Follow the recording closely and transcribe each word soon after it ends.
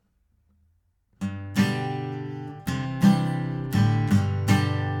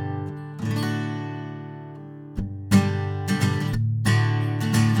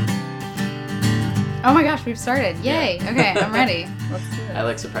Oh my gosh, we've started. Yay. Yeah. Okay, I'm ready. Let's do it. I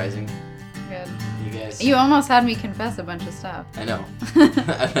like surprising. Good. You guys. You almost had me confess a bunch of stuff. I know.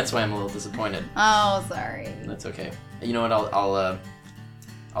 That's why I'm a little disappointed. Oh, sorry. That's okay. You know what?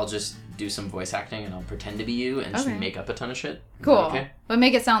 I'll just do some voice acting and I'll pretend to be you and just make up a ton of shit. Cool. Okay. But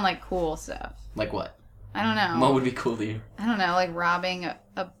make it sound like cool stuff. Like what? I don't know. What would be cool to you? I don't know, like robbing a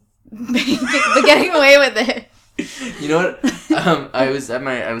but getting away with it. You know what? I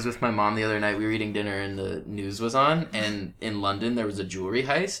was with my mom the other night. We were eating dinner and the news was on. And in London there was a jewelry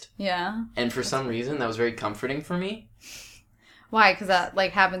heist. Yeah. And for some reason that was very comforting for me. Why? Because that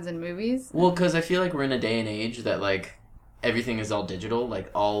like happens in movies. Well, because I feel like we're in a day and age that like everything is all digital.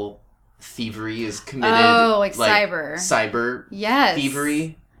 Like all thievery is committed. Oh, like cyber. Cyber. Yes.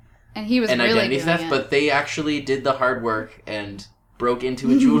 Thievery. And he was and really identity doing theft, it. But they actually did the hard work and broke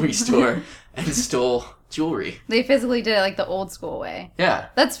into a jewelry store and stole jewelry. They physically did it like the old school way. Yeah.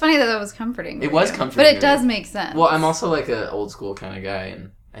 That's funny that was comforting. It was comforting. But it does make sense. Well, I'm also like an old school kind of guy,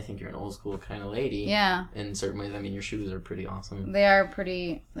 and I think you're an old school kind of lady. Yeah. In certain ways. I mean, your shoes are pretty awesome. They're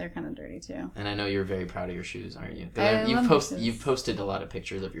kind of dirty too. And I know you're very proud of your shoes, aren't you? You've posted a lot of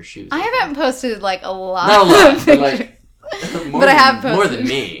pictures of your shoes. I haven't posted like a lot. Not a lot, of but like... but I have posted. More than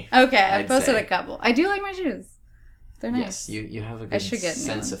me. Okay, I've posted a couple. I do like my shoes. They're nice. Yes, you have a good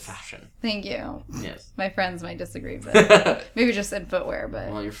sense of fashion. Thank you. Yes. My friends might disagree, but maybe just in footwear,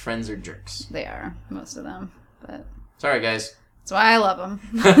 but... Well, your friends are jerks. They are, most of them, but... Sorry, guys. That's why I love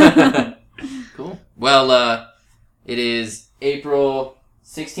them. Cool. Well, it is April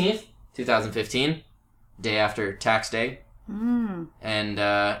 16th, 2015, day after tax day. And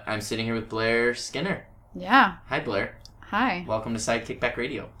I'm sitting here with Blair Skinner. Yeah. Hi, Blair. Hi. Welcome to Side Kickback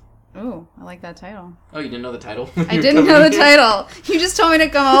Radio. Ooh, I like that title. Oh, you didn't know the title? I didn't know the title. You just told me to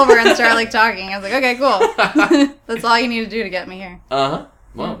come over and start like talking. I was like, okay, cool. That's all you need to do to get me here. Uh-huh.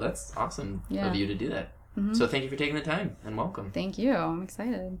 Well, that's awesome of you to do that. Mm-hmm. So thank you for taking the time and welcome. Thank you. I'm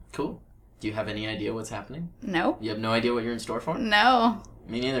excited. Cool. Do you have any idea what's happening? No. You have no idea what you're in store for? No.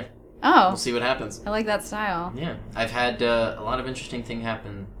 Me neither. Oh. We'll see what happens. I like that style. Yeah. I've had a lot of interesting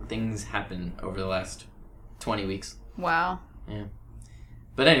things happen over the last 20 weeks. Wow. Yeah.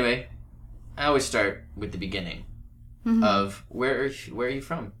 But anyway, I always start with the beginning of where are you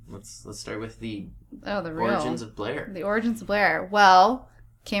from? Let's start with the origins of Blair. The origins of Blair. Well,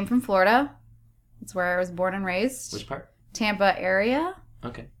 came from Florida. It's where I was born and raised. Which part? Tampa area.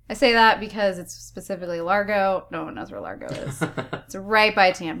 Okay. I say that because it's specifically Largo. No one knows where Largo is. It's right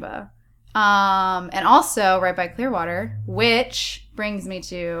by Tampa. And also right by Clearwater, which brings me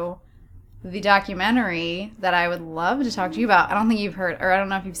to the documentary that I would love to talk to you about. I don't think you've heard, or I don't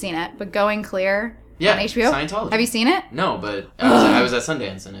know if you've seen it, but Going Clear on HBO. Scientology. Have you seen it? No, but I was at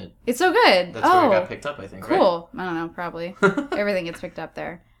Sundance in it. It's so good. That's where it got picked up, I think. Cool. Right? I don't know, probably. Everything gets picked up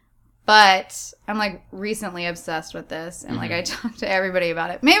there. But I'm like recently obsessed with this, and like I talk to everybody about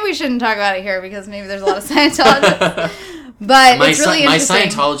it. Maybe we shouldn't talk about it here because maybe there's a lot of Scientologists. But it's really interesting. My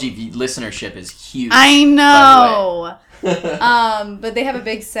Scientology listenership is huge. I know. But they have a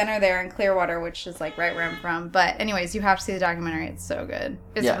big center there in Clearwater, which is like right where I'm from. But anyways, you have to see the documentary. It's so good.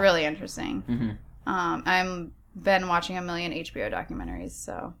 It's really interesting. Mm-hmm. I'm been watching a million HBO documentaries.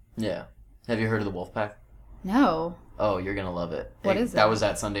 So yeah. Have you heard of the Wolfpack? No. Oh, you're gonna love it. What is it? That was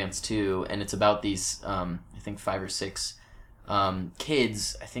at Sundance too, and it's about these I think 5 or 6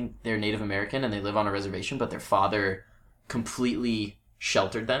 kids. I think they're Native American and they live on a reservation, but their father completely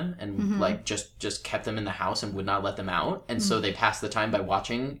sheltered them and like just kept them in the house and would not let them out, and so they passed the time by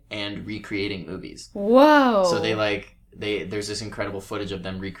watching and recreating movies. Whoa. So there's this incredible footage of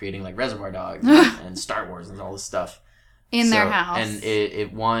them recreating like Reservoir Dogs and Star Wars and all this stuff in their house, and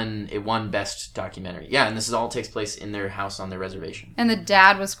it won best documentary. Yeah, and this all takes place in their house on their reservation. And the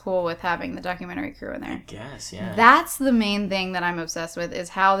dad was cool with having the documentary crew in there. I guess, yeah. That's the main thing that I'm obsessed with, is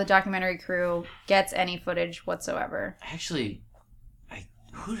how the documentary crew gets any footage whatsoever.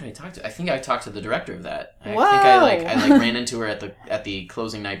 Who did I talk to? I think I talked to the director of that. I Whoa. think I ran into her at the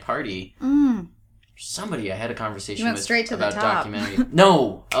closing night party. Somebody I had a conversation with straight to about the top. documentary.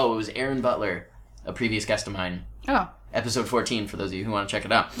 No, it was Aaron Butler, a previous guest of mine. Oh. Episode 14 for those of you who want to check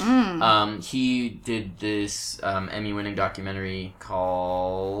it out. He did this Emmy-winning documentary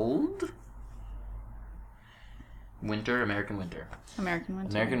called American Winter,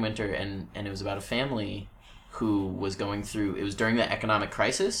 and it was about a family who was going through, it was during the economic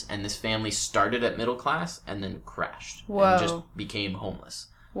crisis, and this family started at middle class and then crashed. Whoa. And just became homeless.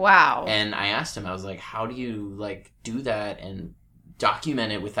 Wow. And I asked him, I was like, how do you like do that and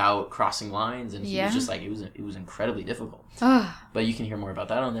document it without crossing lines? And he was just like, it was incredibly difficult. But you can hear more about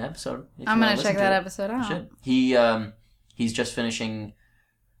that on the episode. I'm gonna check that episode out. He's just finishing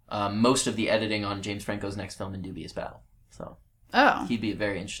most of the editing on James Franco's next film, In Dubious Battle. So Oh. he'd be a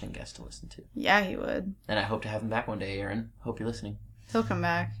very interesting guest to listen to. Yeah, he would. And I hope to have him back one day, Aaron. Hope you're listening. He'll come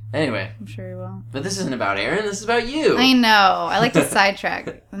back. Anyway. I'm sure he will. But this isn't about Aaron. This is about you. I know. I like to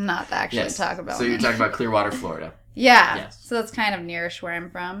sidetrack and not actually Yes. talk about So you're me. talking about Clearwater, Florida. Yeah. Yes. So that's kind of nearish where I'm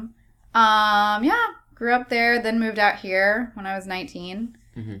from. Yeah. Grew up there, then moved out here when I was 19.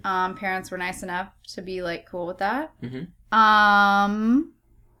 Mm-hmm. Parents were nice enough to be like cool with that. Mm-hmm.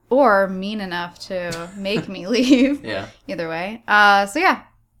 Or mean enough to make me leave. Yeah. Either way.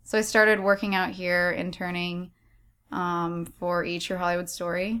 So I started working out here, interning for Eat Your Hollywood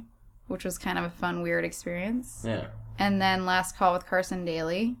Story, which was kind of a fun, weird experience. Yeah. And then Last Call with Carson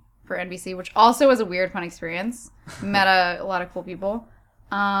Daly for NBC, which also was a weird, fun experience. Met a lot of cool people.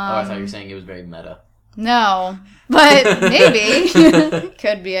 I thought you were saying it was very meta. No, but maybe.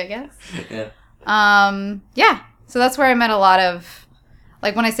 Could be, I guess. Yeah. So that's where I met a lot of,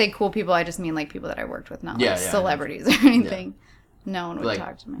 like, when I say cool people, I just mean, like, people that I worked with, not, like, celebrities or anything. Yeah. No one would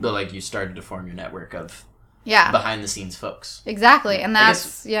talk to me. But, like, you started to form your network of Yeah. behind-the-scenes folks. Exactly, and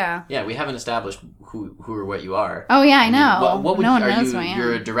that's, yeah. Yeah, we haven't established who or what you are. Oh, yeah, I know. What would, no one are knows you, who I am.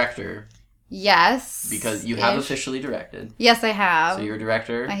 You're a director. Yes. Because you have officially directed. Yes, I have. So you're a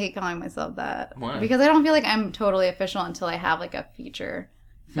director. I hate calling myself that. Why? Because I don't feel like I'm totally official until I have, like, a feature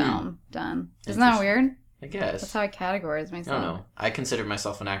film done. Isn't that weird? I guess. That's how I categorize myself. I don't know. I considered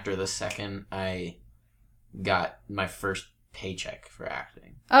myself an actor the second I got my first paycheck for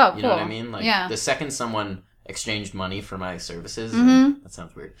acting. Oh, cool. You know what I mean? Like, yeah. the second someone exchanged money for my services, Mm-hmm. that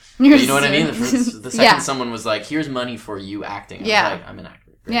sounds weird. But you know what I mean? The second Yeah. someone was like, here's money for you acting. I was like, I'm an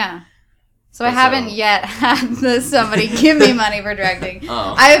actor. Great. Yeah. So I haven't yet had somebody give me money for directing.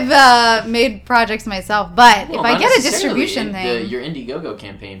 Oh. I've made projects myself, but if I get a distribution thing... Your Indiegogo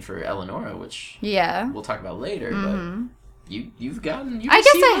campaign for Eleonora, which we'll talk about later, but you've gotten... I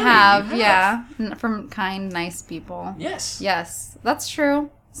guess I have, yeah. From kind, nice people. Yes. Yes, that's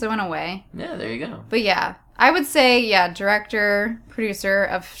true. So in a way. Yeah, there you go. But yeah, I would say, director, producer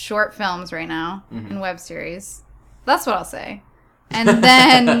of short films right now and web series. That's what I'll say. And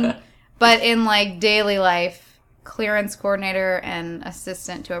then... But in, like, daily life, clearance coordinator and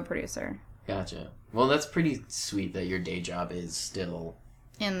assistant to a producer. Gotcha. Well, that's pretty sweet that your day job is still...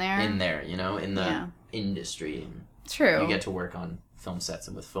 In there, you know, in the industry. And true. You get to work on film sets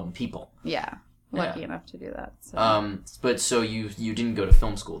and with film people. Yeah. Lucky enough to do that. So. But so you didn't go to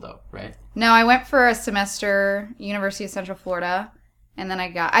film school, though, right? No, I went for a semester, University of Central Florida. And then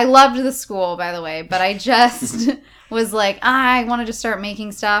I loved the school, by the way, but I just was like, I want to just start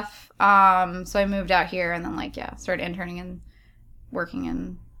making stuff. So I moved out here and then started interning and working,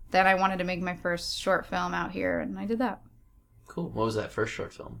 and then I wanted to make my first short film out here, and I did that. Cool. What was that first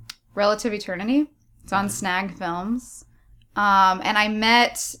short film? Relative Eternity. It's on Snag Films. And I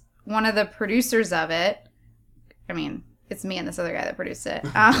met one of the producers of it. I mean, it's me and this other guy that produced it.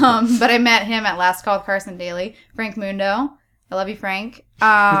 But I met him at Last Call with Carson Daly, Frank Mundo. I love you, Frank.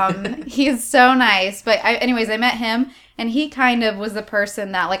 He's so nice. But anyways, I met him, and he kind of was the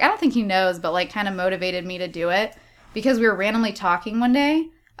person that, I don't think he knows, but, kind of motivated me to do it. Because we were randomly talking one day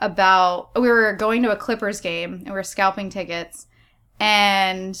about, we were going to a Clippers game, and we were scalping tickets.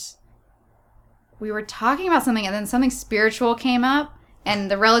 And we were talking about something, and then something spiritual came up. And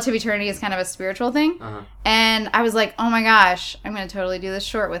the Relative Eternity is kind of a spiritual thing. Uh-huh. And I was like, oh my gosh, I'm going to totally do this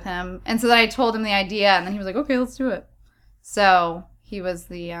short with him. And so then I told him the idea, and then he was like, okay, let's do it. So he was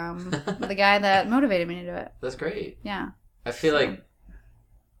the the guy that motivated me to do it. That's great. Yeah. I feel like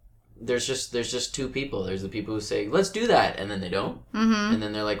there's just two people. There's the people who say, let's do that, and then they don't. Mm-hmm. And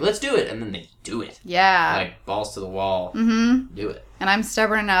then they're like, let's do it, and then they do it. Yeah. Like, balls to the wall. Mm-hmm. Do it. And I'm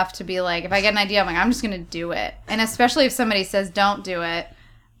stubborn enough to be like, if I get an idea, I'm like, I'm just going to do it. And especially if somebody says, don't do it,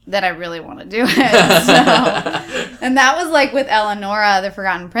 then I really want to do it. So, and that was with Eleonora, the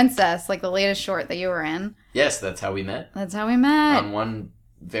Forgotten Princess, the latest short that you were in. Yes, that's how we met. That's how we met. On one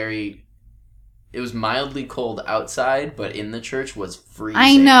it was mildly cold outside, but in the church was freezing.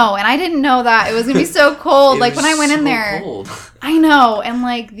 I know, and I didn't know that. It was going to be so cold. When I went in there. Cold. I know,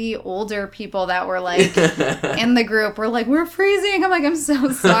 and the older people that were in the group were we're freezing. I'm I'm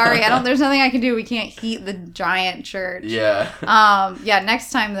so sorry. There's nothing I can do. We can't heat the giant church. Yeah.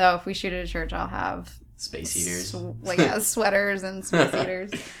 Next time though, if we shoot at a church, I'll have space heaters. Sweaters and space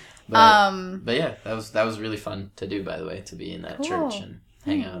heaters. But yeah, that was really fun to do, by the way, to be in that church and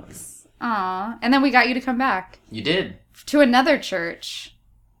hang out. Aw. And then we got you to come back. You did. To another church.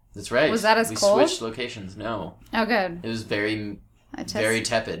 That's right. Was that as cold? We switched locations. No. Oh, good. It was very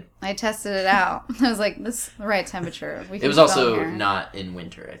tepid. I tested it out. I was like, this is the right temperature. It was also not in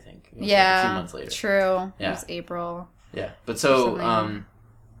winter, I think. It was a few months later. True. Yeah. It was April. Yeah. But so,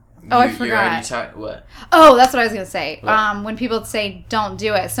 Oh, I You're forgot. already what? Oh, that's what I was going to say. What? When people say don't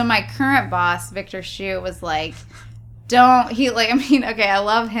do it. So my current boss, Victor Shue, was like, don't, he like, I mean, okay, I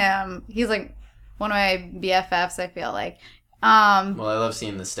love him. He's like one of my BFFs, I feel like. Well, I love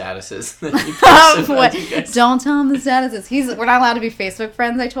seeing the statuses that you post about you guys. Don't tell him the statuses. We're not allowed to be Facebook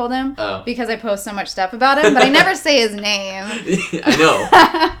friends, I told him. Oh. Because I post so much stuff about him, but I never say his name. I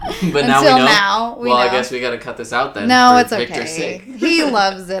know. But now we know. Now, I guess we got to cut this out then. No, for it's okay. Victor's sake. He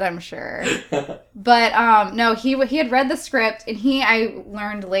loves it, I'm sure. But no, he had read the script, and I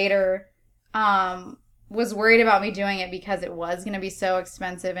learned later, was worried about me doing it because it was going to be so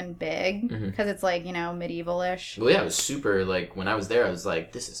expensive and big, because it's like, medieval-ish. Well, yeah, it was super, like, when I was there, I was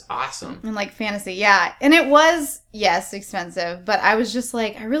like, this is awesome. And like fantasy, yeah. And it was, yes, expensive, but I was just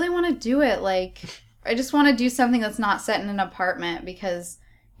like, I really want to do it. Like, I just want to do something that's not set in an apartment because,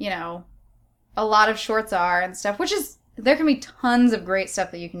 a lot of shorts are and stuff, which is, there can be tons of great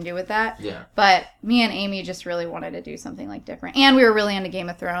stuff that you can do with that. Yeah. But me and Amy just really wanted to do something like different. And we were really into Game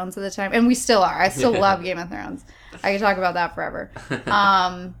of Thrones at the time. And we still are. I still love Game of Thrones. I could talk about that forever.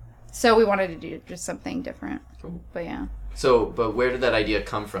 So we wanted to do just something different. Cool. But yeah. So, but where did that idea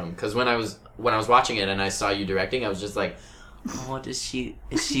come from? Because when I was watching it and I saw you directing, I was just like, oh, is she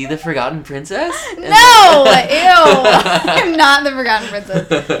the Forgotten Princess? No! Ew! I'm not the Forgotten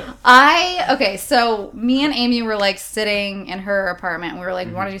Princess. Okay, so me and Amy were like sitting in her apartment. And we were like,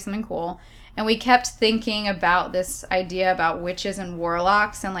 we want to do something cool. And we kept thinking about this idea about witches and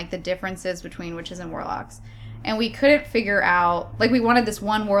warlocks and like the differences between witches and warlocks. And we couldn't figure out, like, we wanted this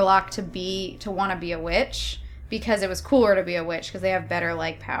one warlock to want to be a witch because it was cooler to be a witch because they have better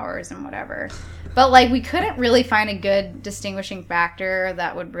like powers and whatever. But like we couldn't really find a good distinguishing factor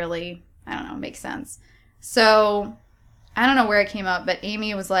that would really, I don't know, make sense. So I don't know where it came up, but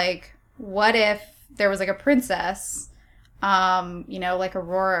Amy was like, what if there was like a princess, like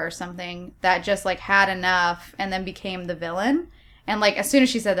Aurora or something that just like had enough and then became the villain? And like as soon as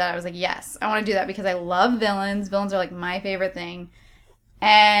she said that, I was like, yes, I want to do that because I love villains. Villains are like my favorite thing.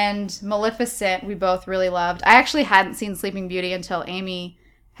 And Maleficent, we both really loved. I actually hadn't seen Sleeping Beauty until Amy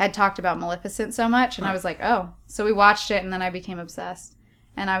had talked about Maleficent so much, and I was like, oh. So we watched it, and then I became obsessed.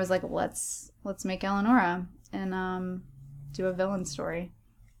 And I was like, let's make Eleonora and do a villain story.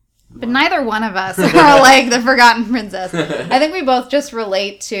 But neither one of us are like the Forgotten Princess. I think we both just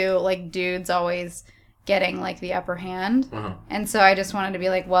relate to like dudes always getting like the upper hand. Uh-huh. And so I just wanted to be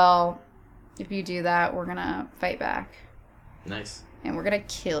like, well, if you do that, we're gonna fight back. Nice. And we're gonna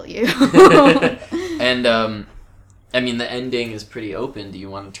kill you. And I mean, the ending is pretty open. Do you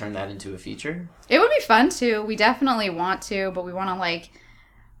want to turn that into a feature? It would be fun to. We definitely want to, but we want to like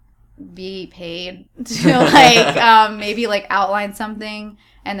be paid to like maybe like outline something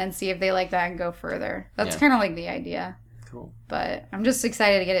and then see if they like that and go further. That's kind of like the idea. Cool. But I'm just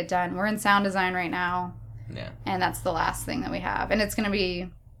excited to get it done. We're in sound design right now. Yeah. And that's the last thing that we have. And it's going to be,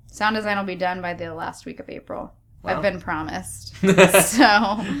 sound design will be done by the last week of April. Wow. I've been promised. so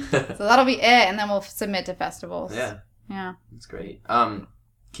that'll be it. And then we'll submit to festivals. Yeah. Yeah. That's great. Can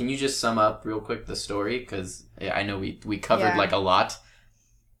you just sum up real quick the story? Because I know we covered like a lot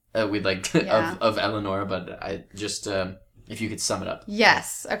of Eleanor, but I just, if you could sum it up.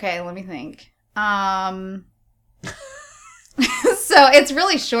 Yes. Okay. Let me think. So it's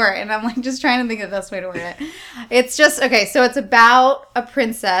really short, and I'm like just trying to think of the best way to word it. It's just, okay, so it's about a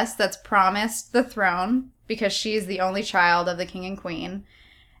princess that's promised the throne because she's the only child of the king and queen.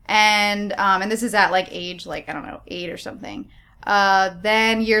 And this is at like age, like, I don't know, 8 or something.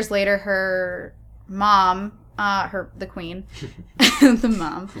 Then years later, her mom, the queen, the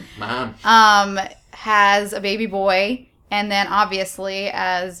mom, has a baby boy. And then obviously,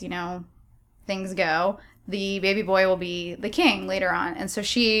 as, things go, the baby boy will be the king later on. And so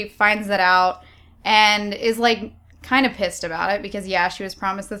she finds that out and is like kind of pissed about it because, yeah, she was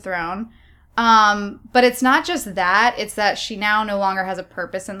promised the throne. But it's not just that, it's that she now no longer has a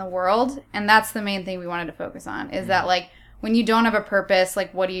purpose in the world. And that's the main thing we wanted to focus on is that like when you don't have a purpose,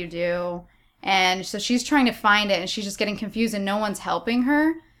 like what do you do? And so she's trying to find it and she's just getting confused and no one's helping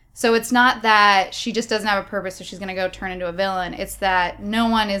her. So it's not that she just doesn't have a purpose so she's going to go turn into a villain. It's that no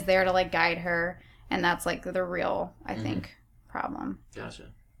one is there to like guide her. And that's like the real, I think, problem.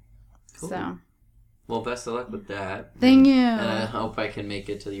 Gotcha. Cool. So. Well, best of luck with that. Thank you. And I hope I can make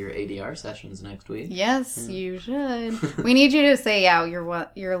it to your ADR sessions next week. Yes, you should. We need you to say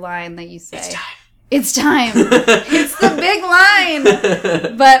your line that you say. It's time. It's time. It's the big line.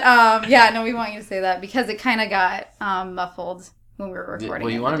 But we want you to say that because it kind of got muffled when we were recording.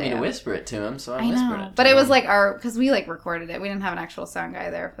 Well, you wanted me to whisper it to him, so I whispered it. But it was like because we like recorded it. We didn't have an actual sound guy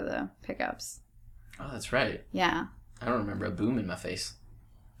there for the pickups. Oh, that's right. Yeah. I don't remember a boom in my face.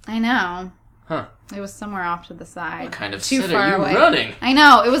 I know. Huh. It was somewhere off to the side. What kind of too set far are you away. running? I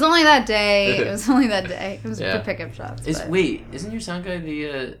know. It was only that day. It was Yeah. for pickup shots. Wait, isn't your sound guy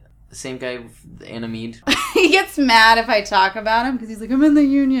the same guy with Anna Mead? He gets mad if I talk about him because he's like, I'm in the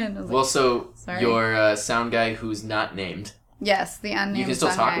union. I was Well, like, so sorry. your sound guy who's not named. Yes, the unnamed You can still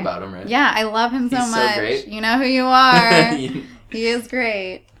sound talk guy. about him, right? Yeah, I love him so He's so much. great. You know who you are. He is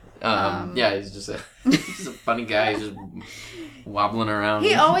great. Yeah, he's just a funny guy. He's just wobbling around.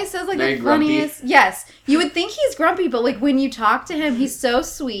 He always says like Very the grumpy. funniest. Yes, you would think he's grumpy, but like when you talk to him, he's so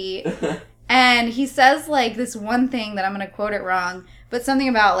sweet. And he says like this one thing that I'm gonna quote it wrong, but something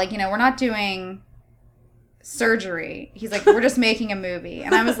about like, we're not doing surgery. He's like, we're just making a movie.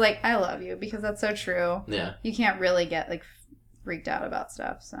 And I was like, I love you because that's so true. Yeah. You can't really get like freaked out about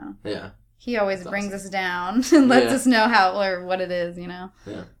stuff. So Yeah. he always That's brings awesome. us down and lets Yeah. us know how or what it is. Yeah.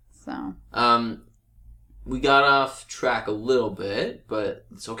 So We got off track a little bit, but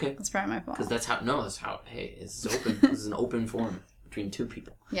it's okay. it's probably my fault. Because that's how, hey, it's open. This is an open forum between two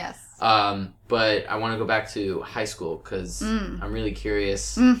people. Yes. But I want to go back to high school because I'm really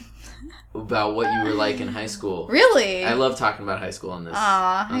curious about what you were like in high school. Really? I love talking about high school on this,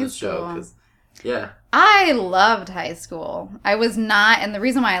 high show. school. 'Cause, yeah. I loved high school. I was not, and the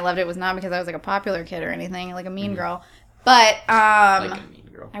reason why I loved it was not because I was like a popular kid or anything, like a mean girl. But Like a mean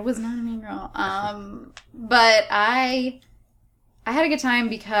girl. I was not a mean girl. But I had a good time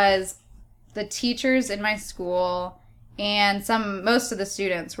because the teachers in my school and most of the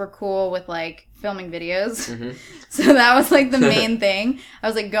students were cool with like filming videos. Mm-hmm. So that was like the main thing. I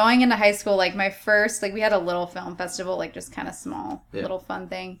was like going into high school, like my first, like we had a little film festival, like just kind of small, little fun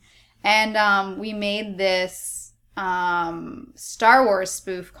thing. And we made this Star Wars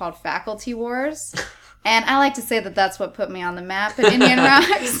spoof called Faculty Wars. And I like to say that that's what put me on the map at Indian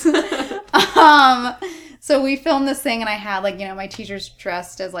Rocks. So we filmed this thing, and I had, like, my teachers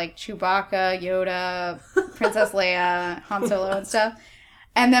dressed as, like, Chewbacca, Yoda, Princess Leia, Han Solo, and stuff.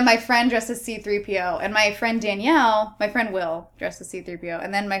 And then my friend dressed as C-3PO. And my friend Will dressed as C-3PO.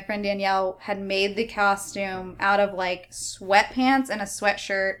 And then my friend Danielle had made the costume out of, like, sweatpants and a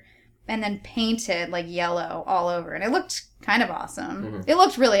sweatshirt, and then painted, like, yellow all over. And it looked kind of awesome. Mm-hmm. It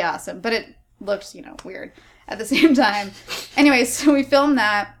looked really awesome, but it looked, weird at the same time. Anyway, so we filmed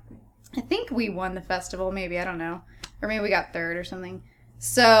that. I think we won the festival, maybe. I don't know. Or maybe we got third or something.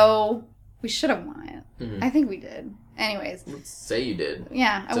 So we should have won it. Mm-hmm. I think we did. Anyways. Let's say you did.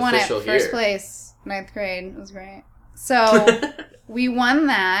 Yeah, it's I won it. First place, 9th grade. It was great. So we won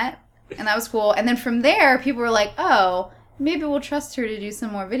that, and that was cool. And then from there, people were like, oh, maybe we'll trust her to do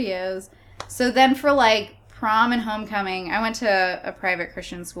some more videos. So then for, like, prom and homecoming, I went to a private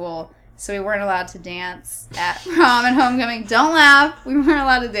Christian school. So we weren't allowed to dance at prom and homecoming. Don't laugh. We weren't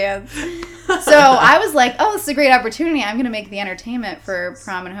allowed to dance. So I was like, oh, this is a great opportunity. I'm going to make the entertainment for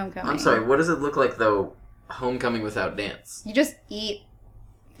prom and homecoming. I'm sorry. What does it look like, though, homecoming without dance? You just eat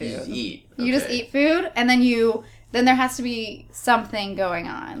food. You just eat. Okay. You just eat food, and then there has to be something going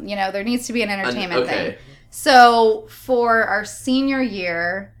on. There needs to be an entertainment thing. So for our senior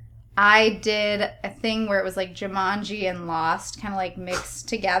year, I did a thing where it was like Jumanji and Lost kind of like mixed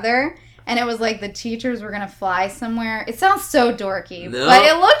together. And it was like the teachers were going to fly somewhere. It sounds so dorky, but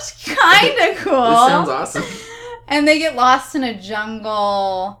it looked kind of cool. This sounds awesome. And they get lost in a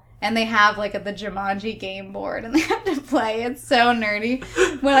jungle, and they have like the Jumanji game board, and they have to play. It's so nerdy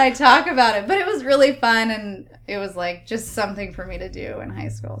when I talk about it. But it was really fun, and it was like just something for me to do in high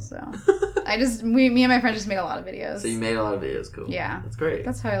school. So me and my friend just made a lot of videos. So you made a lot of videos. Cool. Yeah. That's great.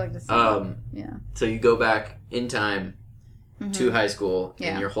 That's how I like to see it. Yeah. So you go back in time to high school, Yeah.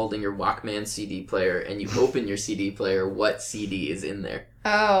 and you're holding your Walkman CD player, and you open your CD player. What CD is in there?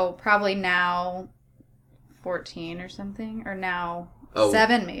 Oh, probably now 14 or something. Or now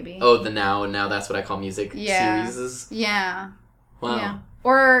 7 maybe. Oh, the Now and Now That's What I Call Music series? Yeah. Wow. Yeah.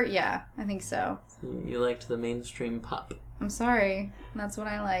 Or, yeah, I think so. You liked the mainstream pop. I'm sorry. That's what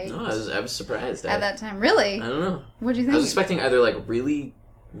I liked. No, I was surprised. At that time. Really? I don't know. What'd you think? I was expecting either like really,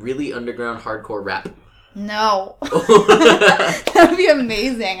 really underground hardcore rap. No. That would be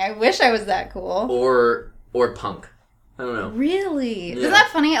amazing. I wish I was that cool. Or punk. I don't know. Really? Yeah. Isn't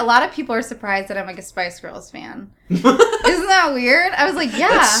that funny? A lot of people are surprised that I'm like a Spice Girls fan. Isn't that weird? I was like, yeah.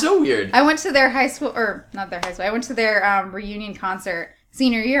 That's so weird. I went to their high school, or not their high school, I went to their reunion concert,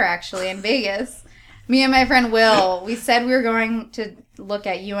 senior year actually, in Vegas. Me and my friend Will, we said we were going to look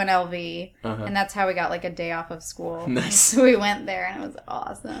at UNLV, and that's how we got like a day off of school. Nice. So we went there, and it was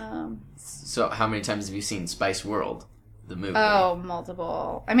awesome. So how many times have you seen Spice World, the movie? Oh,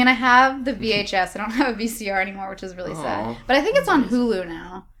 multiple. I mean, I have the VHS. I don't have a VCR anymore, which is really sad. But I think it's on Hulu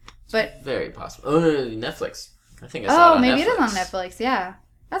now. But very possible. Oh, no, Netflix. I think I saw it on Netflix. Maybe it is on Netflix, yeah.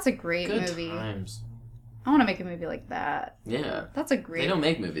 That's a great Good movie. times. I want to make a movie like that. Yeah. That's a great... They don't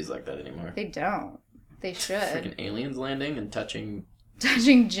make movies like that anymore. They don't. They should. Freaking aliens landing and touching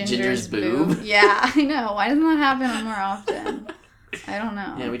Ginger's boob. Yeah, I know. Why doesn't that happen more often? I don't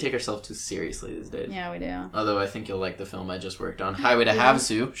know. Yeah, we take ourselves too seriously these days. Yeah, we do. Although I think you'll like the film I just worked on, Highway to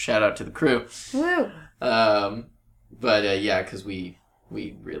Havasu. Shout out to the crew. Woo! But yeah, because we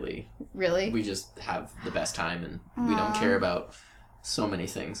really we just have the best time, and we don't care about so many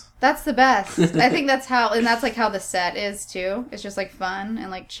things. That's the best. I think that's how the set is too. It's just like fun and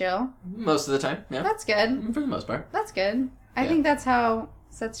like chill. Most of the time, yeah. That's good. For the most part. That's good. I think that's how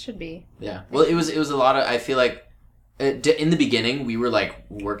sets should be. Yeah. Well, it was a lot of, I feel like, in the beginning, we were, like,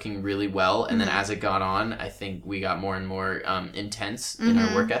 working really well, and then as it got on, I think we got more and more intense in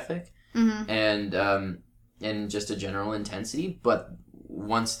our work ethic, and just a general intensity, but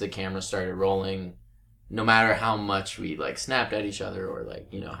once the camera started rolling, no matter how much we, like, snapped at each other, or, like,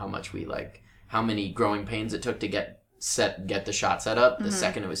 you know, how much we, like, how many growing pains it took to get the shot set up, the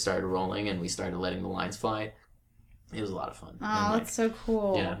second it started rolling and we started letting the lines fly, it was a lot of fun. Oh, and, like, that's so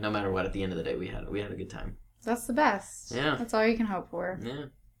cool. Yeah, no matter what, at the end of the day, we had a good time. That's the best. Yeah. That's all you can hope for. Yeah.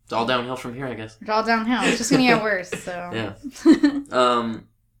 It's all downhill from here, I guess. It's all downhill. It's just going to get worse, so. Yeah.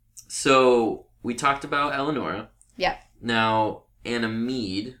 So, we talked about Eleonora. Yeah. Now, Anna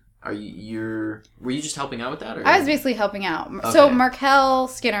Mead, were you just helping out with that? Or? I was basically helping out. Okay. So, Markel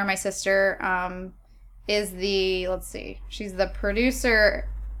Skinner, my sister, is she's the producer,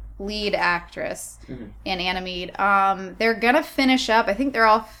 lead actress in Anna Mead. They're going to finish up. I think they're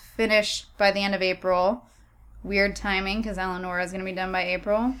all finished by the end of April. Weird timing because Eleonora is going to be done by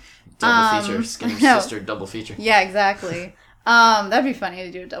April. Double feature. Skinner's sister double feature. Yeah, exactly. That'd be funny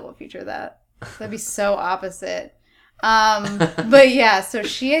to do a double feature of that. That'd be so opposite. But yeah, so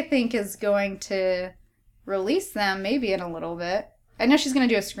she, I think, is going to release them maybe in a little bit. I know she's going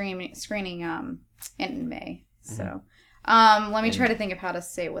to do a screening in May. So let me try to think of how to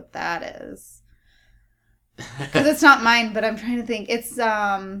say what that is. Because it's not mine, but I'm trying to think. It's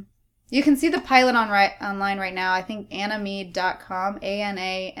you can see the pilot online right now. I think anamead.com,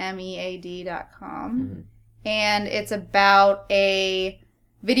 ANAMEAD.com. And it's about a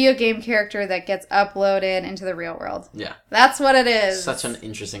video game character that gets uploaded into the real world. Yeah. That's what it is. Such an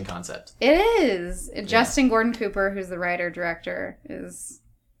interesting concept. It is. Yeah. Justin Gordon Cooper, who's the writer-director, is,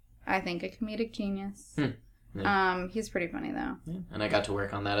 I think, a comedic genius. Yeah. He's pretty funny, though. Yeah. And I got to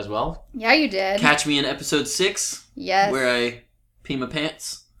work on that as well. Yeah, you did. Catch me in episode 6. Yes. Where I pee my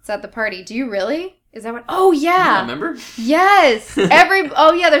pants. It's at the party. Do you really? Is that what? Oh, yeah. Yeah, remember? Yes.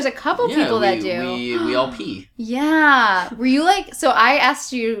 There's a couple people that do. We all pee. Yeah. Were you like, so I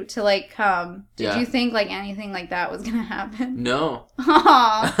asked you to like come. Did you think like anything like that was going to happen? No.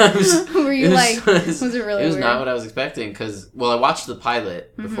 Aww. Were you was it really weird? It was not what I was expecting because, I watched the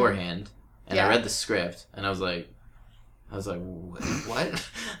pilot beforehand and I read the script and I was like, what?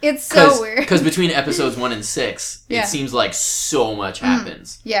 It's so weird. Because between episodes 1 and 6, it seems like so much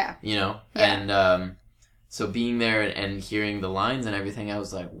happens. Yeah. You know? Yeah. And so being there and hearing the lines and everything, I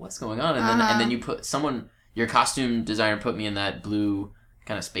was like, what's going on? And then you your costume designer put me in that blue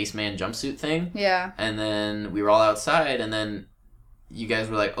kind of spaceman jumpsuit thing. Yeah. And then we were all outside and then you guys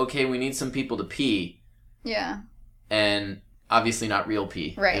were like, okay, we need some people to pee. Yeah. And obviously not real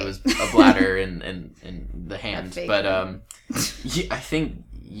pee. Right. It was a bladder and the hand. But I think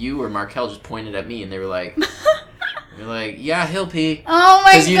you or Markel just pointed at me and they were like, yeah, he'll pee. Oh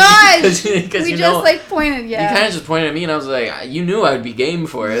my gosh. We just like pointed, You kind of just pointed at me and I was like, you knew I would be game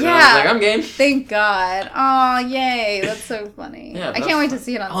for it. Yeah. And I was like, I'm game. Thank God. Oh, yay. That's so funny. Yeah, I can't wait to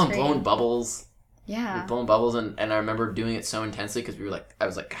see it on screen. I'm blowing bubbles. Yeah. Blowing bubbles and I remember doing it so intensely because I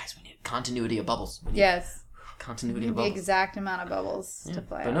was like, guys, we need continuity of bubbles. Yes. Continuity of bubbles. The exact amount of bubbles to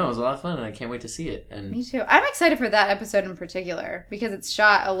fly out. No, it was a lot of fun and I can't wait to see it. And me too. I'm excited for that episode in particular because it's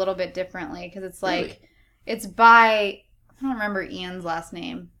shot a little bit differently because it's like it's by, I don't remember Ian's last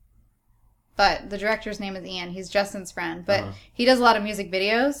name, but the director's name is Ian. He's Justin's friend, but he does a lot of music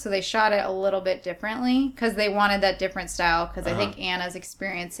videos, so they shot it a little bit differently because they wanted that different style because I think Anna's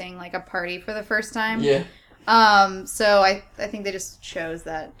experiencing like a party for the first time. Yeah. So I think they just chose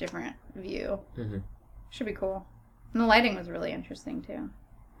that different view. Mm-hmm. Should be cool. And the lighting was really interesting, too.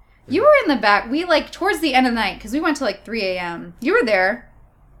 You were in the back. We, towards the end of the night, because we went to, 3 a.m. You were there.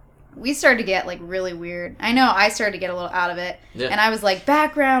 We started to get, really weird. I know I started to get a little out of it. Yeah. And I was like,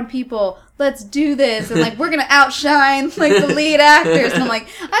 background people, let's do this. And, we're going to outshine, the lead actors. And I'm like,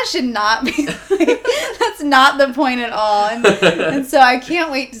 I should not be. That's not the point at all. And so I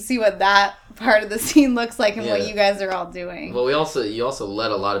can't wait to see what that part of the scene looks like and what you guys are all doing. Well, you also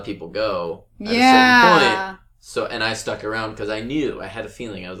let a lot of people go at a certain point. So, and I stuck around because I knew, I had a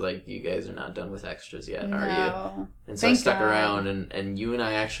feeling. I was like, you guys are not done with extras yet, are you? And so I stuck around, and you and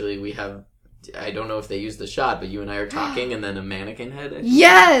I actually, we have, I don't know if they used the shot, but you and I are talking, and then a mannequin head.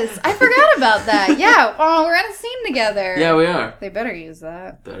 Yes! I forgot about that. Yeah. Oh, we're in a scene together. Yeah, we are. They better use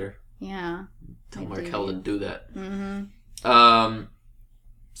that. Better. Yeah. Tell Markel to do that. Mm-hmm.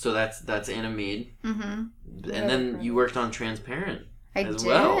 So that's Anna Mead. Mm-hmm. And then you worked on Transparent. I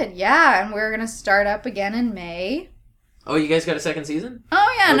did, yeah, and we're gonna start up again in May. Oh, you guys got a second season?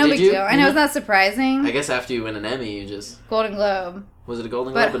 Oh yeah, no big deal. I know it's not surprising. I guess after you win an Emmy, you just Golden Globe. Was it a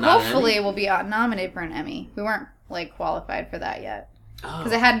Golden Globe? But hopefully we'll be nominated for an Emmy. We weren't qualified for that yet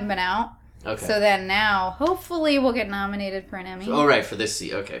because it hadn't been out. Okay. So then now, hopefully, we'll get nominated for an Emmy. Oh right, for this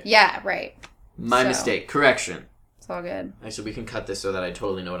season. Okay. Yeah, right. My mistake. Correction. It's all good. Actually, we can cut this so that I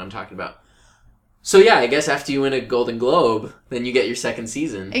totally know what I'm talking about. So yeah, I guess after you win a Golden Globe, then you get your second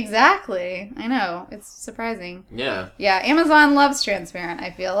season. Exactly. I know. It's surprising. Yeah. Yeah, Amazon loves Transparent,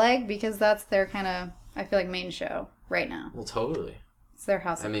 I feel like, because that's their kind of, I feel like, main show right now. Well, totally. It's their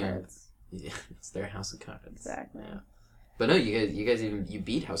House of Cards. Yeah, it's their House of Cards. Exactly. Yeah. But no, you guys even, you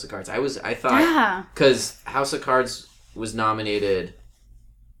beat House of Cards. I thought, because House of Cards was nominated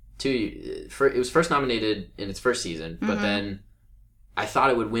it was first nominated in its first season, but then I thought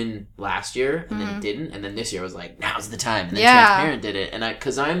it would win last year, and then it didn't, and then this year I was like, now's the time, and then Transparent did it, and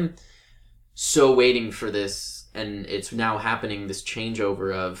because I'm so waiting for this, and it's now happening, this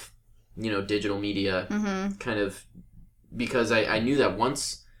changeover of, digital media, kind of, because I knew that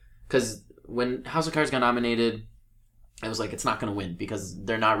once, because when House of Cards got nominated, I was like, it's not going to win, because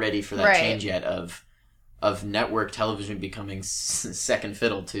they're not ready for that change yet of network television becoming second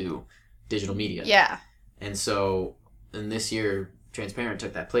fiddle to digital media. Yeah. And so, and this year, Transparent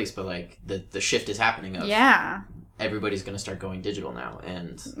took that place, but the shift is happening of everybody's going to start going digital now,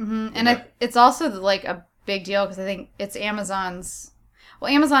 and it's also a big deal because I think it's Amazon's.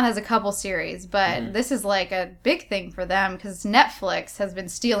 Well, Amazon has a couple series, but this is a big thing for them because Netflix has been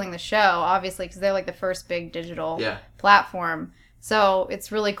stealing the show, obviously, because they're the first big digital platform. So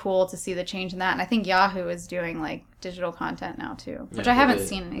it's really cool to see the change in that, and I think Yahoo is doing digital content now too, which I haven't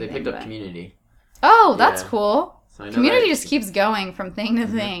seen anything. They picked up Community. Oh, that's cool. So Community just keeps going from thing to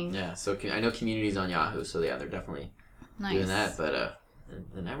thing. Yeah, so I know Community's on Yahoo, so yeah, they're definitely doing that. But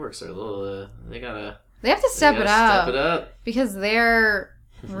the networks are a little. They have to step it up because they're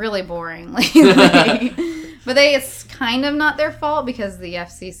really boring lately. But it's kind of not their fault because the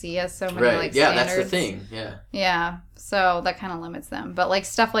FCC has so many standards. That's the thing. Yeah. Yeah, so that kind of limits them. But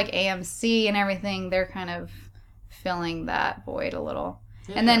stuff like AMC and everything, they're kind of filling that void a little.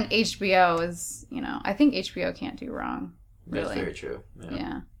 Yeah. And then HBO is, I think HBO can't do wrong. Really. That's very true.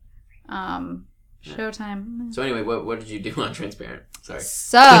 Yeah. Showtime. So anyway, what did you do on Transparent? Sorry.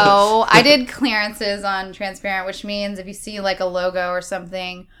 So I did clearances on Transparent, which means if you see a logo or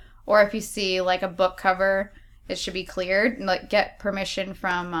something, or if you see a book cover, it should be cleared and get permission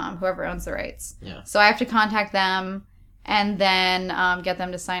from whoever owns the rights. Yeah. So I have to contact them and then get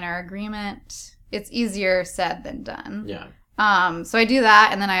them to sign our agreement. It's easier said than done. Yeah. So I do that,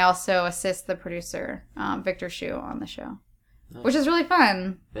 and then I also assist the producer, Victor Shu, on the show, which is really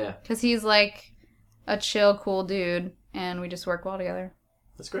fun. Yeah. Because he's a chill, cool dude, and we just work well together.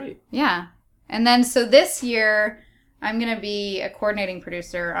 That's great. Yeah. And then, so this year, I'm going to be a coordinating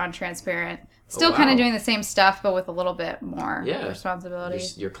producer on Transparent. Still kind of doing the same stuff, but with a little bit more responsibility.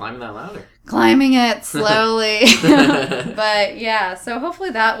 You're climbing that ladder. Climbing it slowly. But yeah, so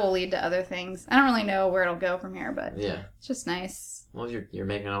hopefully that will lead to other things. I don't really know where it'll go from here, but it's just nice. Well, you're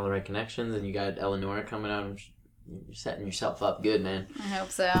making all the right connections, and you got Eleanor coming out. You're setting yourself up good, man. I hope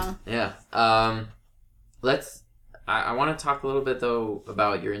so. Yeah. I want to talk a little bit, though,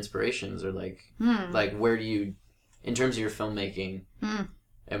 about your inspirations, or where do you, in terms of your filmmaking,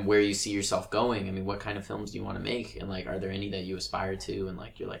 and where you see yourself going. I mean, what kind of films do you want to make? And are there any that you aspire to? And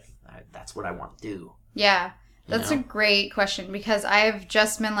you're that's what I want to do. Yeah, that's a great question because I've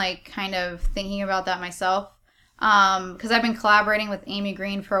just been kind of thinking about that myself. Because I've been collaborating with Amy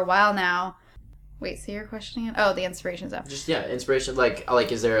Green for a while now. Wait, say your question again? Oh, the inspiration stuff. Just inspiration.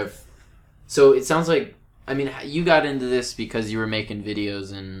 Is there so it sounds like. I mean, you got into this because you were making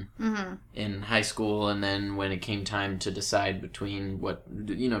videos in high school, and then when it came time to decide between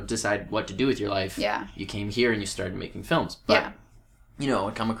decide what to do with your life, you came here and you started making films. But,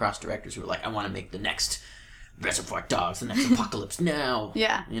 I come across directors who are I want to make the next Reservoir Dogs, the next Apocalypse Now.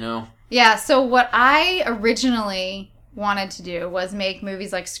 Yeah. Yeah, so what I originally wanted to do was make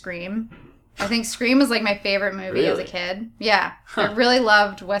movies like Scream. I think Scream was my favorite movie as a kid. Yeah. Huh. I really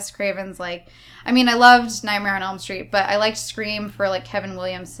loved Wes Craven's I loved Nightmare on Elm Street, but I liked Scream for Kevin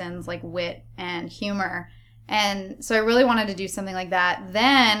Williamson's wit and humor. And so I really wanted to do something like that.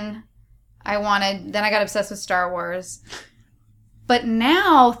 Then I got obsessed with Star Wars. But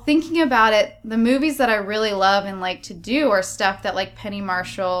now, thinking about it, the movies that I really love and like to do are stuff that like Penny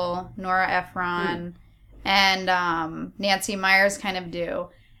Marshall, Nora Ephron, and Nancy Meyers kind of do.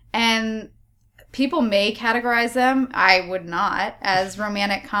 And people may categorize them, I would not, as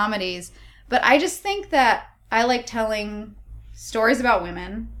romantic comedies. But I just think that I like telling stories about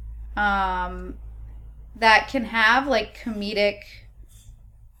women that can have like comedic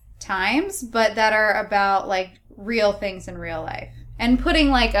times, but that are about like real things in real life and putting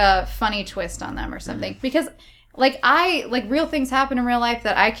like a funny twist on them or something. Because like real things happen in real life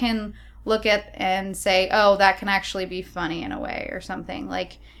that I can look at and say, oh, that can actually be funny in a way or something.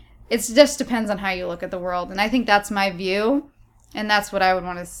 Like it just depends on how you look at the world. And I think that's my view, and that's what I would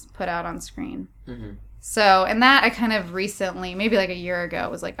want to put out on screen. Mm-hmm. So, and that I kind of recently, maybe like a year ago,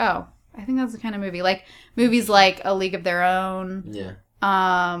 was like, oh, I think that's the kind of movie. Like movies like A League of Their Own. Yeah.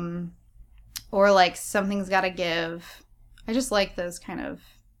 Or like Something's Gotta Give. I just like those kind of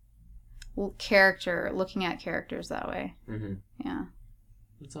looking at characters that way. Mm-hmm. Yeah.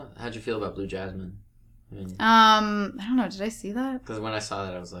 How'd you feel about Blue Jasmine? I don't know. Did I see that? Because when I saw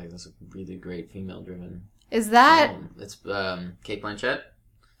that, I was like, "That's a really great female-driven." Is that? It's Cate Blanchett.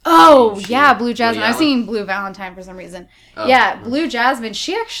 Oh yeah, Blue Jasmine. I was thinking Blue Valentine for some reason. Oh, yeah, Blue Jasmine.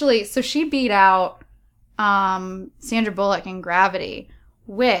 She beat out Sandra Bullock in Gravity,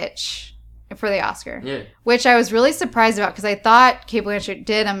 for the Oscar. Yeah. Which I was really surprised about because I thought Cate Blanchett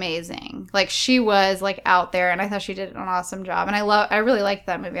did amazing. Like she was like out there, and I thought she did an awesome job. And I really liked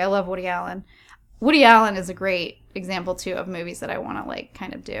that movie. I love Woody Allen. Woody Allen is a great example too of movies that I want to like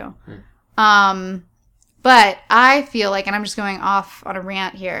kind of do. But I feel like, and I'm just going off on a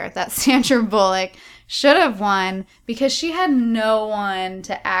rant here, that Sandra Bullock should have won because she had no one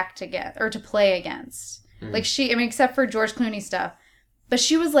to act against or to play against. Mm-hmm. Like except for George Clooney stuff. But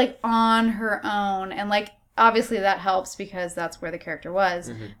she was like on her own, and like obviously that helps because that's where the character was.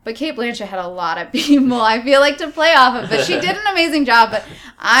 Mm-hmm. But Cate Blanchett had a lot of people, I feel like, to play off of. But she did an amazing job. But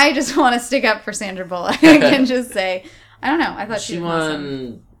I just want to stick up for Sandra Bullock and just say, I don't know. I thought she won.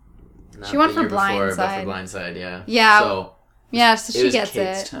 Awesome. She won for Blindside. For Blindside, yeah. Yeah. So yeah, so she gets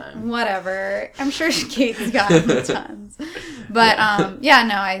Kate's it. Time. Whatever. I'm sure Kate's gotten tons. But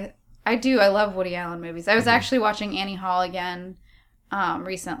I do. I love Woody Allen movies. I was actually watching Annie Hall again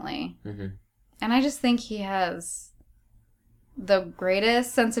recently. Mm-hmm. And I just think he has the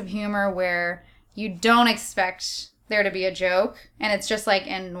greatest sense of humor where you don't expect there to be a joke, and it's just like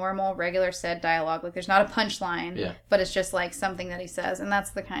in normal, regular said dialogue. Like there's not a punchline, but it's just like something that he says, and that's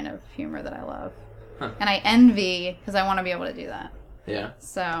the kind of humor that I love. Huh. And I envy because I want to be able to do that. Yeah.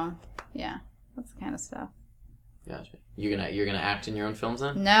 So, yeah, that's the kind of stuff. Gotcha. You're gonna act in your own films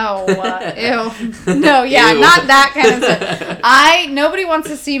then? No, ew. No, yeah, ew. Not that kind of stuff. Nobody wants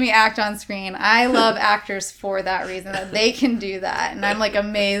to see me act on screen. I love actors for that reason, that they can do that, and I'm like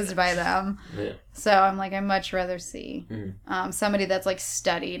amazed by them. Yeah. So I'm like, I'd much rather see somebody that's like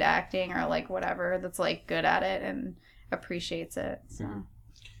studied acting or like whatever, that's like good at it and appreciates it. So.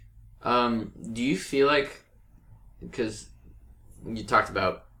 Do you feel like, because you talked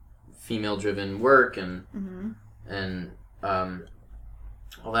about female-driven work and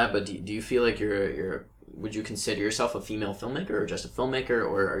all that, but do you feel like you're would you consider yourself a female filmmaker or just a filmmaker,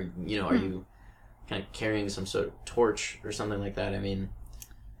 or are you kind of carrying some sort of torch or something like that? I mean,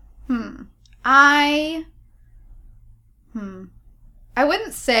 I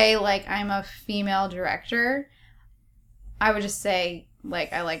wouldn't say like I'm a female director. I would just say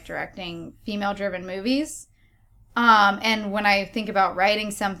like I like directing female-driven movies. And when I think about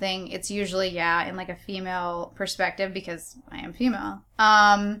writing something, it's usually, in like a female perspective because I am female.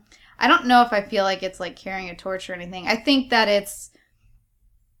 I don't know if I feel like it's like carrying a torch or anything. I think that it's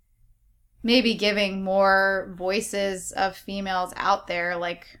maybe giving more voices of females out there,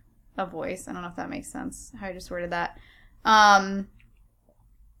 like a voice. I don't know if that makes sense, how I just worded that.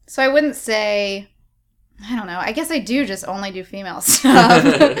 So I wouldn't say, I don't know. I guess I do just only do female stuff.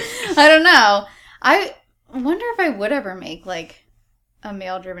 I don't know. I wonder if I would ever make like a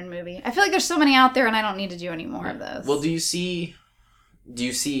male-driven movie. I feel like there's so many out there, and I don't need to do any more of those. Well, do you see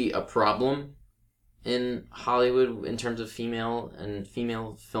a problem in Hollywood in terms of female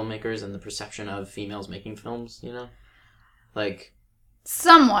filmmakers and the perception of females making films? You know, like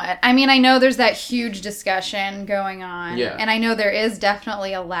somewhat. I mean, I know there's that huge discussion going on, and I know there is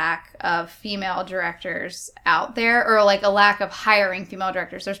definitely a lack of female directors out there, or like a lack of hiring female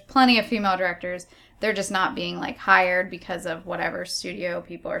directors. There's plenty of female directors. They're just not being like hired because of whatever studio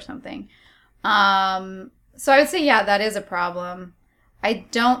people or something. So I would say, that is a problem. I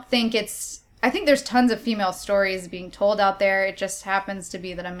don't think it's I think there's tons of female stories being told out there. It just happens to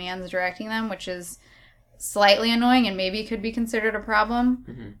be that a man's directing them, which is slightly annoying and maybe could be considered a problem.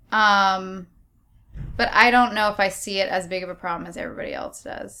 Mm-hmm. But I don't know if I see it as big of a problem as everybody else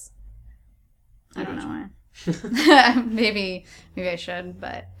does. I don't know why. maybe I should,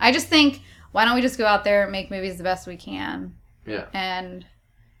 but I just think, why don't we just go out there and make movies the best we can? Yeah. And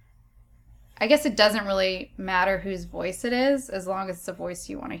I guess it doesn't really matter whose voice it is, as long as it's a voice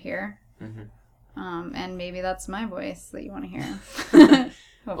you want to hear. Mm-hmm. And maybe that's my voice that you want to hear.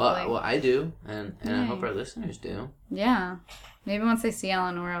 well, I do, and I hope our listeners do. Yeah. Maybe once they see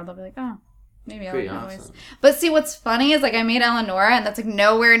Eleanor, they'll be like, oh, maybe I like that awesome. voice. But see, what's funny is, like, I made Eleanor, and that's, like,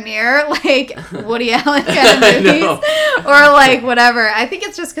 nowhere near, like, Woody Allen kind of movies. Or, like, whatever. I think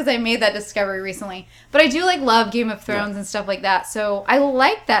it's just because I made that discovery recently. But I do, like, love Game of Thrones and stuff like that. So I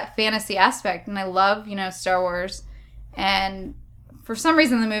like that fantasy aspect, and I love, Star Wars. And for some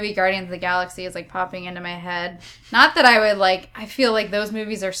reason, the movie Guardians of the Galaxy is, like, popping into my head. Not that I would, like, I feel like those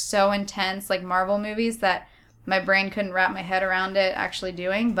movies are so intense, like Marvel movies, that my brain couldn't wrap my head around it actually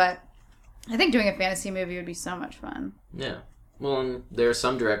doing. But I think doing a fantasy movie would be so much fun. Yeah. Well, and there are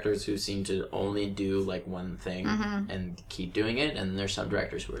some directors who seem to only do, like, one thing and keep doing it. And there's some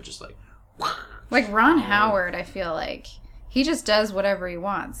directors who are just like... Like Ron Howard, I feel like. He just does whatever he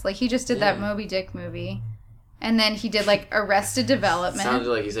wants. Like, he just did that Moby Dick movie. And then he did, like, Arrested Development. Sounded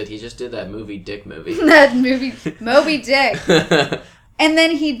like he said he just did that movie Dick movie. That movie, Moby Dick. And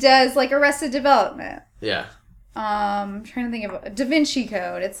then he does, like, Arrested Development. Yeah. I'm trying to think of Da Vinci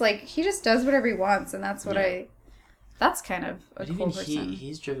Code. It's like, he just does whatever he wants, and that's what that's kind of a cool person.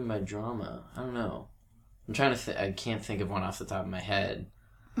 He's driven by drama. I don't know. I'm trying to I can't think of one off the top of my head.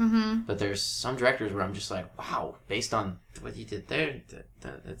 Mm-hmm. But there's some directors where I'm just like, wow, based on what he did there,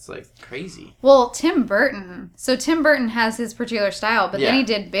 that's like crazy. Well, Tim Burton. So Tim Burton has his particular style, but then he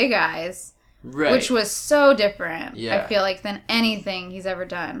did Big Eyes, which was so different, I feel like, than anything he's ever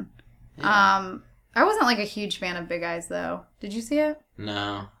done. Yeah. I wasn't, like, a huge fan of Big Eyes, though. Did you see it?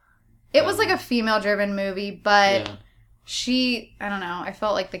 No. It was, like, a female-driven movie, but I don't know, I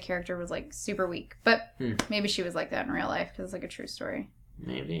felt like the character was, like, super weak. But maybe she was like that in real life, because it's, like, a true story.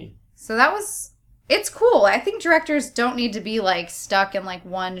 Maybe. So it's cool. I think directors don't need to be, like, stuck in, like,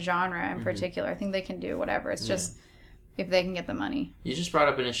 one genre in particular. I think they can do whatever. It's just if they can get the money. You just brought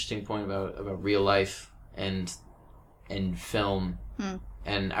up an interesting point about real life and film.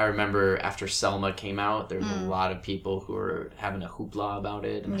 And I remember after Selma came out, there was a lot of people who were having a hoopla about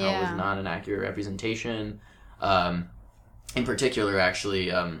it and how it was not an accurate representation. In particular,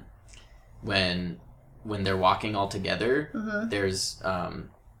 actually, when they're walking all together, there's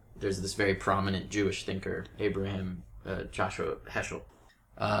this very prominent Jewish thinker, Abraham Joshua Heschel.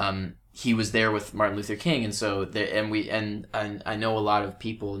 He was there with Martin Luther King, and so I know a lot of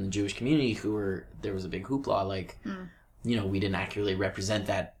people in the Jewish community there was a big hoopla, like. We didn't accurately represent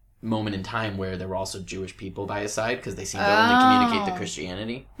that moment in time where there were also Jewish people by his side because they seemed to only communicate the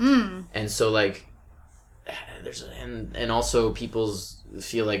Christianity. And so, like, and also people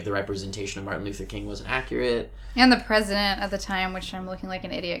feel like the representation of Martin Luther King wasn't accurate. And the president at the time, which I'm looking like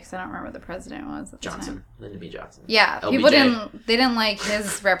an idiot because I don't remember what the president was at the time. Lyndon B. Johnson. Yeah, LBJ. People didn't like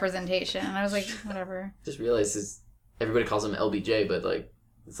his representation. And I was like, whatever. Just realized everybody calls him LBJ, but, like,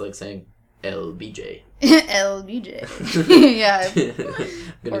 it's like saying LBJ. LBJ. Yeah.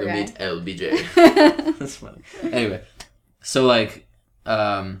 I'm gonna go meet LBJ. That's funny. Anyway, so, like,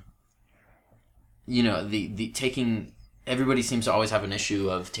 the taking. Everybody seems to always have an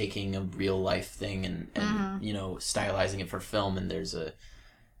issue of taking a real life thing and stylizing it for film. And there's a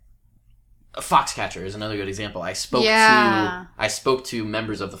Foxcatcher is another good example. I spoke to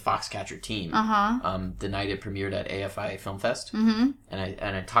members of the Foxcatcher team the night it premiered at AFI Film Fest, and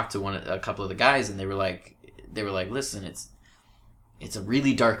I talked to a couple of the guys, and they were like, listen, it's a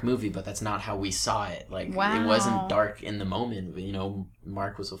really dark movie, but that's not how we saw it. Like, It wasn't dark in the moment.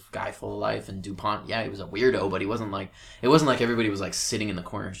 Mark was a guy full of life, and DuPont, he was a weirdo, but it wasn't like everybody was like sitting in the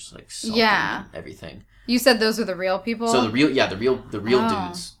corner just like sulking and everything. You said those are the real people? So the real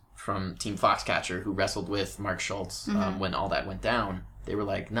dudes from Team Foxcatcher who wrestled with Mark Schultz when all that went down, they were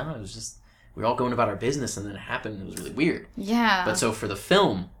like, no, it was just, we were all going about our business, and then it happened, and it was really weird. Yeah. But so for the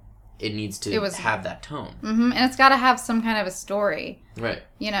film, it needs to have that tone. And it's got to have some kind of a story. Right.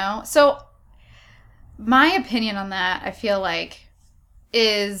 So my opinion on that, I feel like,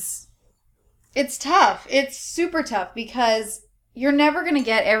 is it's tough. It's super tough because you're never going to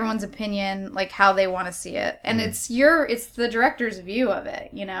get everyone's opinion, like, how they want to see it. And it's the director's view of it,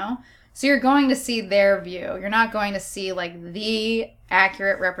 So you're going to see their view. You're not going to see, like, the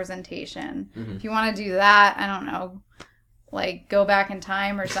accurate representation. If you want to do that, I don't know, like go back in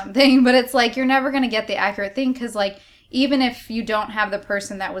time or something. But it's like you're never going to get the accurate thing because like even if you don't have the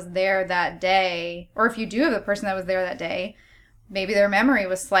person that was there that day, or if you do have the person that was there that day, maybe their memory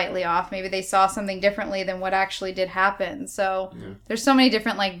was slightly off. Maybe they saw something differently than what actually did happen. So there's so many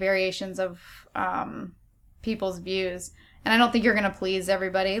different like variations of people's views. And I don't think you're going to please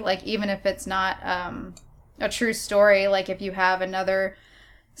everybody. Like even if it's not a true story, like if you have another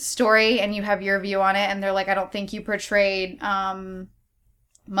story and you have your view on it and they're like, I don't think you portrayed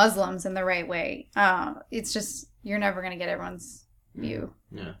Muslims in the right way. It's just, you're never going to get everyone's view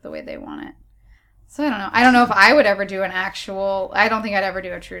the way they want it. So I don't know. I don't know if I would ever do an actual... I don't think I'd ever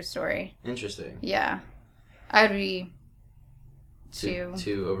do a true story. Interesting. Yeah. I would be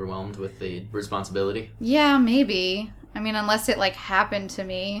too overwhelmed with the responsibility? Yeah, maybe. I mean, unless it, like, happened to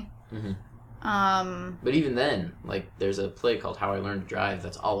me. Mm-hmm. But even then, like, there's a play called How I Learned to Drive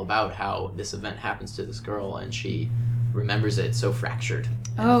that's all about how this event happens to this girl and she remembers it so fractured.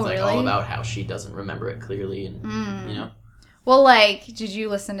 And it's, like, really? all about how she doesn't remember it clearly and, you know? Well, like, did you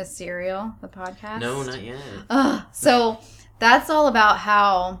listen to Serial, the podcast? No, not yet. So that's all about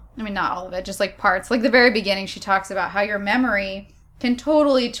how, I mean, not all of it, just like parts. Like the very beginning, she talks about how your memory can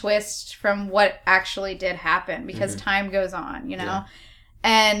totally twist from what actually did happen because time goes on, you know? Yeah.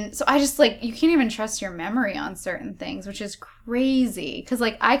 And so I just, like, you can't even trust your memory on certain things, which is crazy. Because,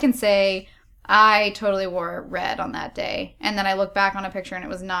 like, I can say I totally wore red on that day. And then I look back on a picture and it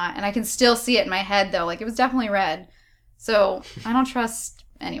was not. And I can still see it in my head, though. Like, it was definitely red. So I don't trust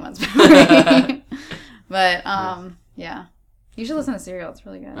anyone's memory. But, yeah. You should listen to Serial. It's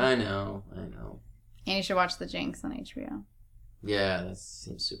really good. I know. And you should watch The Jinx on HBO. Yeah, that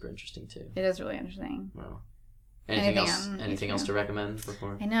seems super interesting, too. It is really interesting. Wow. Anything else to recommend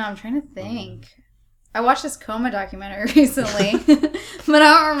before? I know, I'm trying to think. I watched this Coma documentary recently, but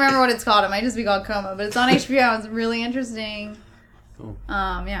I don't remember what it's called. It might just be called Coma, but it's on HBO. It's really interesting. Cool.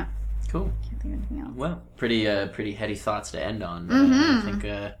 Yeah. Cool. Can't think of anything else. Well, pretty heady thoughts to end on. I think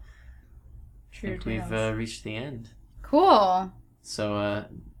we've reached the end. Cool. So,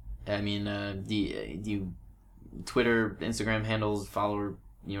 I mean, do you Twitter, Instagram handles,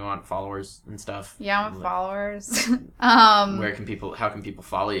 you want followers and stuff? Yeah, I want followers. How can people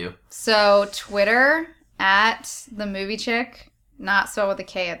follow you? So Twitter at the movie chick, not spelled with a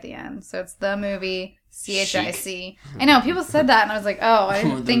K at the end. So it's the movie CHIC. I know people said that, and I was like, oh, I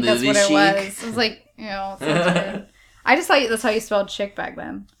didn't think that's what it was. I was like, you know, sounds weird. I just thought that's how you spelled chick back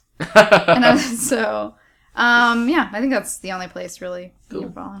then. And I was so, yeah, I think that's the only place really. Cool. You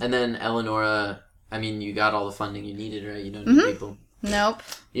can follow. And then Eleonora, I mean, you got all the funding you needed, right? You don't need people. Nope.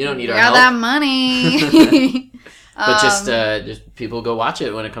 You don't need our help. help. That money. But just people go watch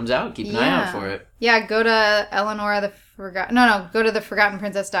it when it comes out. Keep an eye out for it. Yeah, go to go to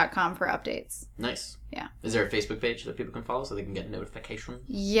theforgottenprincess.com for updates. Nice. Yeah. Is there a Facebook page that people can follow so they can get notifications?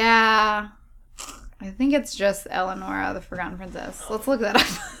 Yeah. I think it's just Eleonora, the Forgotten Princess. Let's look that up.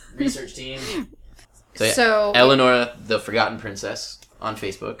 Research team. So Eleonora, the Forgotten Princess on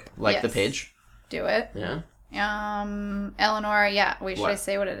Facebook. Like the page. Do it. Yeah. Eleanor, yeah. Wait, should I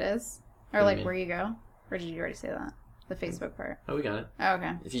say what it is? Or what where you go? Or did you already say that? The Facebook part. Oh, we got it. Oh,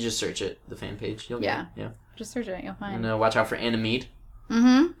 okay. If you just search it, the fan page, you'll get it. Yeah. Just search it, you'll find. And watch out for Anna Mead.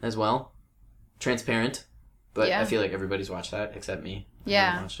 As well. Transparent. But I feel like everybody's watched that except me. I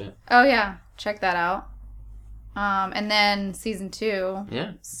haven't watched it. Oh, yeah. Check that out. And then season 2.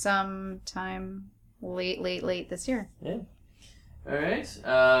 Yeah. Sometime late this year. Yeah. All right.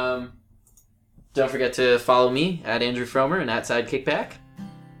 Don't forget to follow me at Andrew Fromer and at Sidekickback.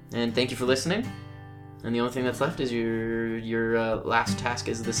 And thank you for listening. And the only thing that's left is your last task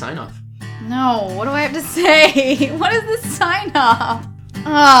is the sign off. No, what do I have to say? What is the sign off?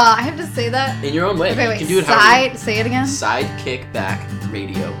 I have to say that in your own way. Okay, you can do it say it again. Sidekickback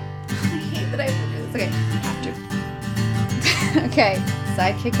Radio. I hate that I have to do this. Okay. You have to. Okay.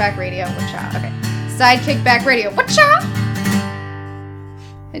 Sidekickback Radio. Whatcha? Okay. Sidekickback Radio. Whatcha?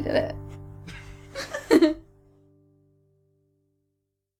 I did it.